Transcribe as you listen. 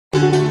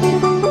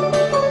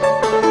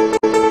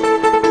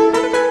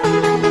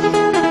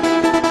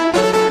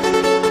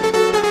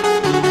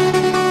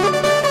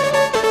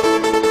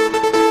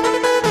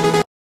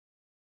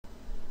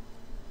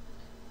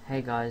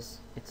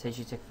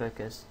Teji Tech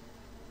Focus.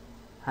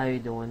 How you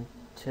doing?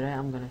 Today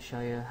I'm gonna show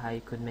you how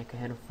you could make a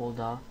hidden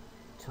folder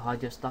to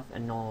hide your stuff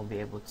and no one will be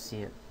able to see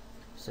it.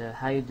 So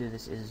how you do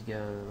this is go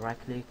right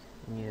click,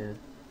 new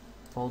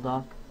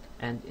folder,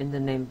 and in the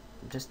name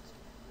just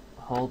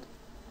hold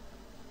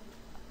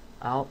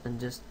out and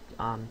just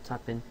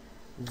type in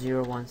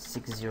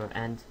 0160.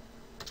 And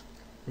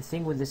the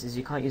thing with this is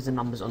you can't use the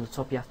numbers on the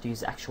top, you have to use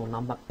the actual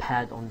number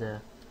pad on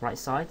the right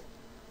side.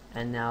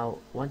 And now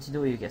once you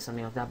do it, you get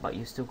something like that, but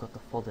you still got the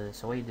folder.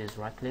 So what you do is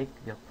right click,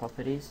 go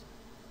properties,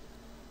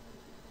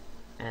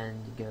 and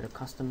you go to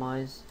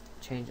customize,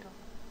 change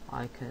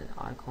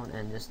icon,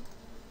 and just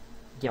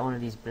get one of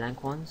these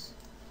blank ones,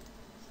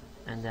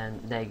 and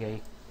then there you go.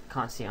 You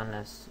can't see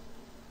unless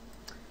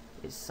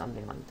it's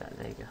something like that.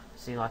 There you go.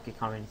 See, like you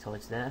can't really tell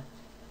it's there,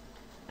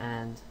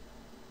 and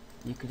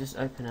you could just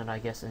open it, I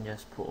guess, and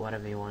just put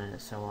whatever you want in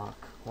it. So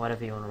like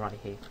whatever you want to write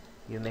here,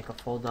 you make a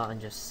folder and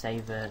just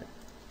save it,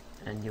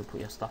 and you'll put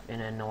your stuff in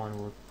it and no one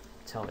will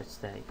tell it's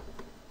there.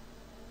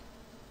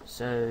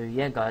 So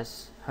yeah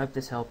guys, hope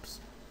this helps.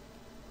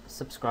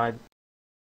 Subscribe.